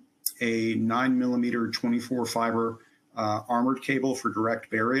a 9mm 24 fiber armored cable for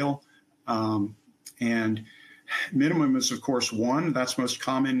direct burial. And minimum is, of course, 1. That's most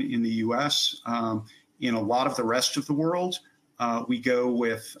common in the US. In a lot of the rest of the world, we go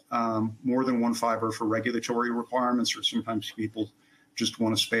with more than 1 fiber for regulatory requirements, or sometimes people just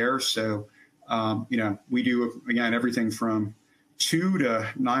want to spare. So, we do, again, everything from 2 to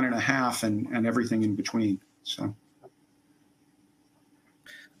 9.5 and everything in between. So.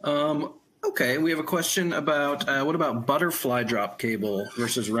 Okay, we have a question about what about butterfly drop cable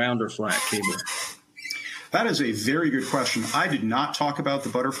versus round or flat cable? That is a very good question. I did not talk about the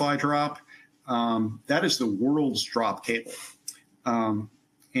butterfly drop. That is the world's drop cable.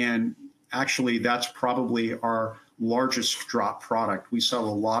 And actually, that's probably our largest drop product. We sell a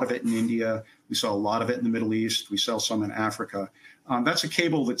lot of it in India. We sell a lot of it in the Middle East. We sell some in Africa. That's a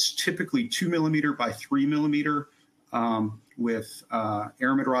cable that's typically 2mm by 3mm with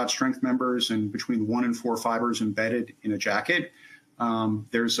aramid rod strength members and between 1 and 4 fibers embedded in a jacket.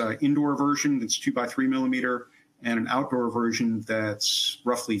 There's an indoor version that's 2 by 3mm and an outdoor version that's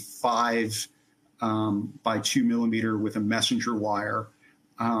roughly 5 by 2mm with a messenger wire.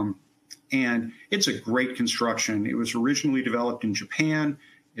 And it's a great construction. It was originally developed in Japan.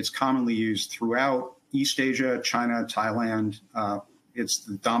 It's commonly used throughout East Asia, China, Thailand. It's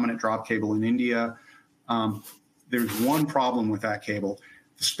the dominant drop cable in India. There's one problem with that cable.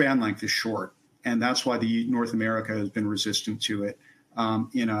 The span length is short, and that's why North America has been resistant to it.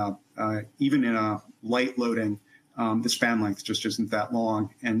 Even in a light loading, the span length just isn't that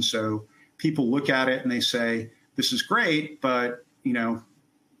long. And so people look at it and they say, this is great, but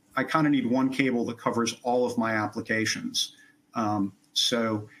I kind of need one cable that covers all of my applications.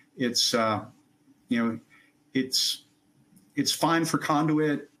 So it's it's fine for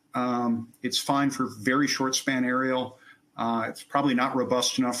conduit. It's fine for very short span aerial. It's probably not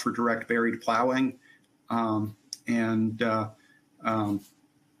robust enough for direct buried plowing.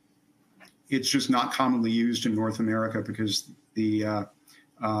 It's just not commonly used in North America because the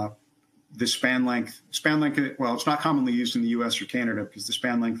span length, well, it's not commonly used in the US or Canada because the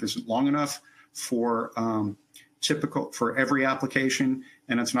span length isn't long enough for typical for every application,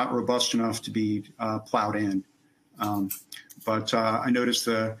 and it's not robust enough to be plowed in. But I noticed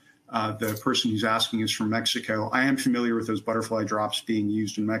the person who's asking is from Mexico. I am familiar with those butterfly drops being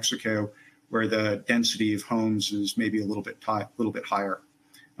used in Mexico, where the density of homes is maybe a little bit higher.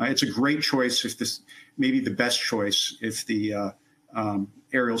 It's a great choice if this, maybe the best choice if the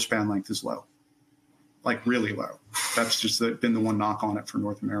aerial span length is low, like really low. That's just been the one knock on it for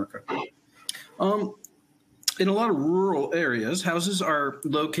North America. In a lot of rural areas, houses are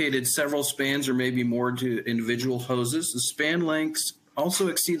located several spans or maybe more to individual hoses. The span lengths also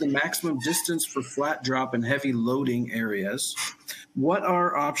exceed the maximum distance for flat drop and heavy loading areas. What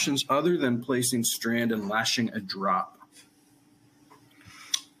are options other than placing strand and lashing a drop?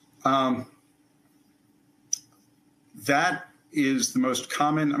 That is the most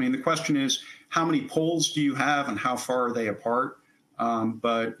common. I mean, the question is, how many poles do you have and how far are they apart?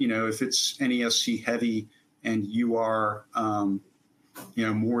 But, if it's NESC heavy and you are,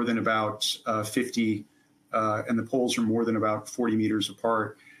 more than about 50 and the poles are more than about 40 meters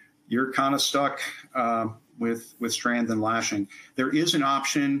apart, you're kind of stuck with strand and lashing. There is an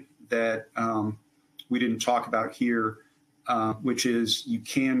option that we didn't talk about here, which is you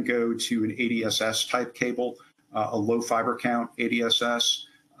can go to an ADSS type cable, a low fiber count ADSS,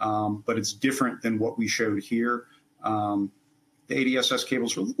 but it's different than what we showed here. The ADSS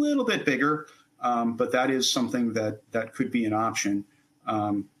cables are a little bit bigger, but that is something that could be an option.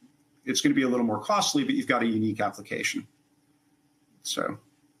 It's going to be a little more costly, but you've got a unique application. So.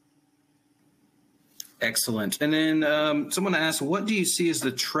 Excellent. And then someone asked, what do you see as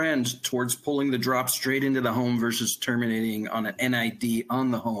the trend towards pulling the drop straight into the home versus terminating on an NID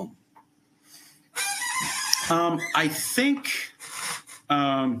on the home? I think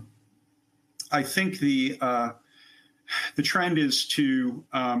the trend is to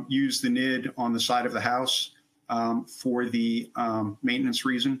use the NID on the side of the house for the maintenance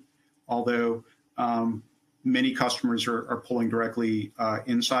reason. Although many customers are pulling directly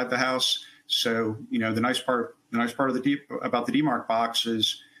inside the house. So the nice part about the DMARC box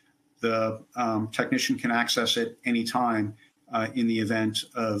is the technician can access it anytime in the event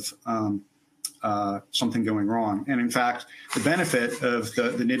of something going wrong. And in fact, the benefit of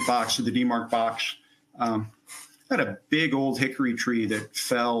the NID box or the DMARC box, had a big old hickory tree that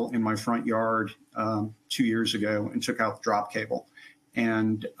fell in my front yard 2 years ago and took out the drop cable,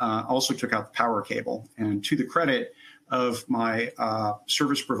 and also took out the power cable. And to the credit of my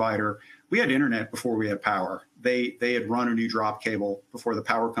service provider, we had internet before we had power. They had run a new drop cable before the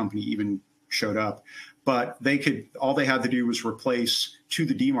power company even showed up. But all they had to do was replace to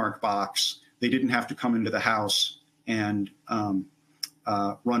the demarc box. They didn't have to come into the house and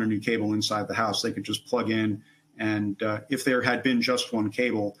run a new cable inside the house. They could just plug in, and if there had been just one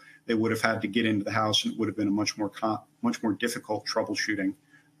cable, they would have had to get into the house, and it would have been a much more difficult troubleshooting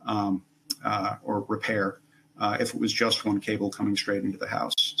or repair if it was just one cable coming straight into the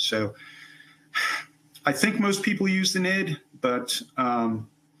house. So I think most people use the NID, but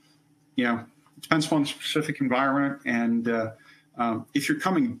you know, it depends upon the specific environment. And if you're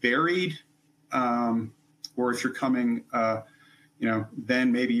coming buried, or if you're coming, you know,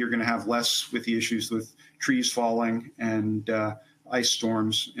 then maybe you're going to have less with the issues with trees falling and ice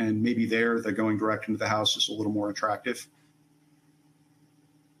storms, and maybe the going direct into the house is a little more attractive.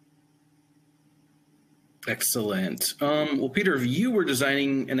 Excellent. Well, Peter, if you were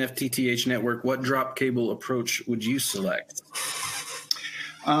designing an FTTH network, what drop cable approach would you select?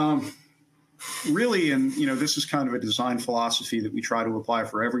 Really, and you know, this is kind of a design philosophy that we try to apply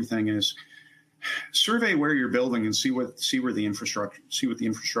for everything, is survey where you're building and see what the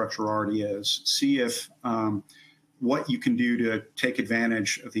infrastructure already is. See if what you can do to take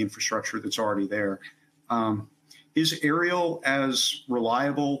advantage of the infrastructure that's already there. Is aerial as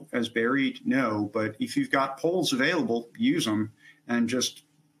reliable as buried? No, but if you've got poles available, use them. And just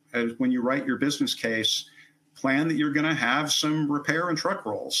when you write your business case, plan that you're going to have some repair and truck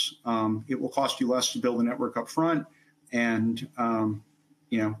rolls. It will cost you less to build a network up front, and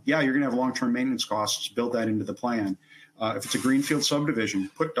you know, yeah, you're going to have long-term maintenance costs. Build that into the plan. If it's a greenfield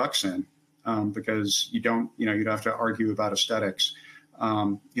subdivision, put ducts in, because you don't have to argue about aesthetics.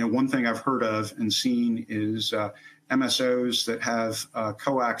 You know, one thing I've heard of and seen is MSOs that have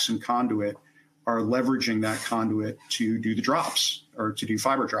coax and conduit are leveraging that conduit to do the drops, or to do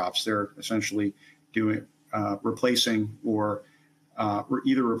fiber drops. They're essentially doing replacing or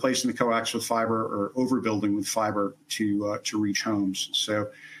either replacing the coax with fiber or overbuilding with fiber to reach homes. So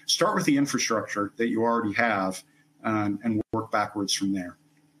start with the infrastructure that you already have, and work backwards from there.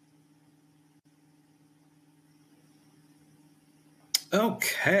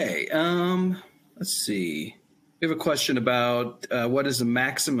 Okay. Let's see. We have a question about what is the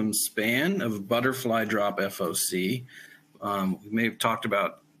maximum span of butterfly drop FOC? We may have talked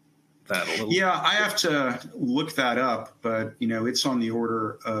about that a little. Yeah, I have to look that up, but you know, it's on the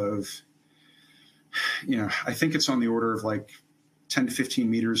order of, you know, I think it's on the order of like 10 to 15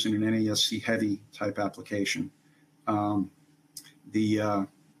 meters in an NASC heavy type application. And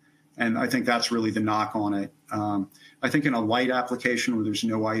I think that's really the knock on it. I think in a light application where there's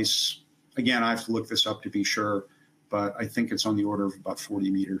no ice, again, I have to look this up to be sure, but I think it's on the order of about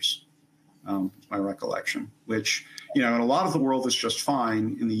 40 meters, my recollection, which, you know, in a lot of the world is just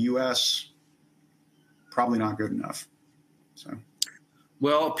fine. In the US, probably not good enough. So.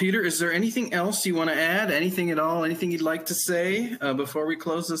 Well, Peter, is there anything else you want to add? Anything at all? Anything you'd like to say before we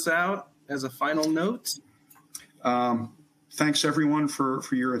close this out as a final note? Thanks everyone for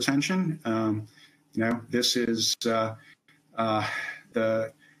your attention. You know, this is the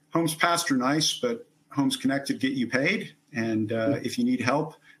Homes Passed are nice, but Homes Connected get you paid. And if you need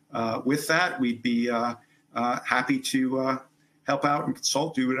help with that, we'd be happy to help out and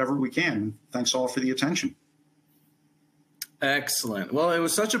consult, do whatever we can. Thanks all for the attention. Excellent. Well, it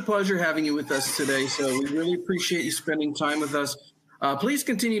was such a pleasure having you with us today. So we really appreciate you spending time with us. Please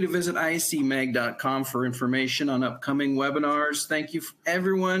continue to visit icmag.com for information on upcoming webinars. Thank you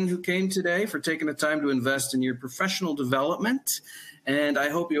everyone who came today for taking the time to invest in your professional development. And I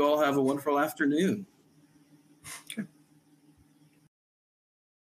hope you all have a wonderful afternoon. Okay.